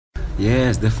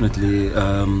Yes, definitely.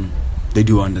 They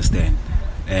do understand,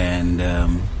 and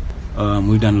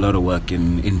we've done a lot of work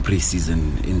in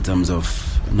pre-season in terms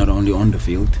of not only on the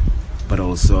field, but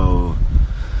also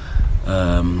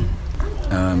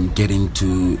getting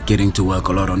to work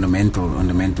a lot on the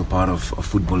mental part of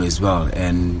football as well.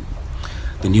 And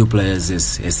the new players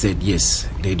has said yes,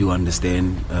 they do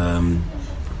understand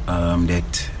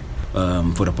that.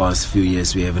 For the past few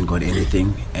years we haven't got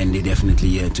anything, and they're definitely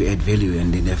here to add value,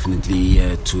 and they're definitely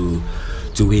here to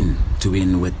win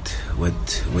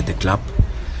with the club.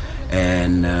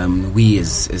 And we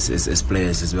as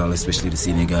players as well, especially the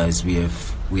senior guys, we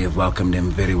have welcomed them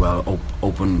very well,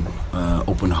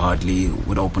 open-heartedly,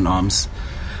 with open arms,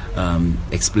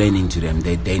 explaining to them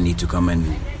that they need to come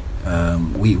and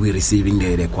we're receiving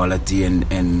their quality, and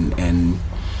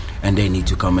they need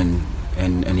to come and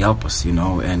help us,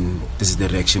 and this is the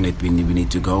direction that we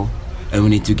need to go, and we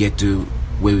need to get to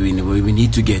where we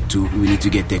need to get to. We need to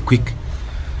get there quick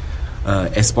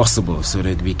as possible, so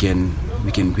that we can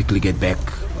quickly get back.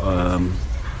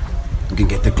 We can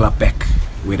get the club back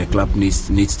where the club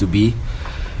needs to be,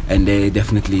 and they're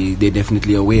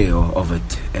definitely aware of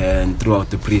it. And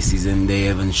throughout the pre-season, they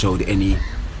haven't showed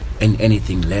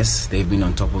anything less. They've been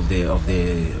on top of their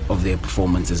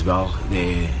performance as well.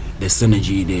 The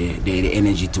synergy, the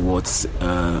energy towards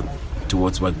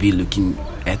what we're looking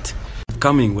at.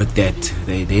 Coming with that,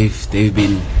 they've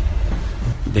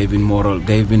been more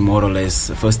or less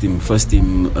first team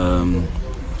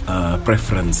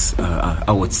preference,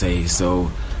 I would say.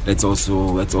 So that's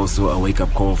also a wake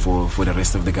up call for the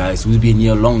rest of the guys who've been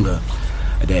here longer.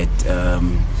 That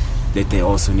they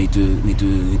also need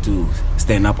to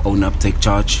stand up, own up, take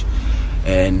charge,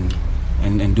 and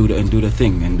do the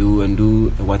thing, and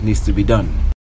do what needs to be done.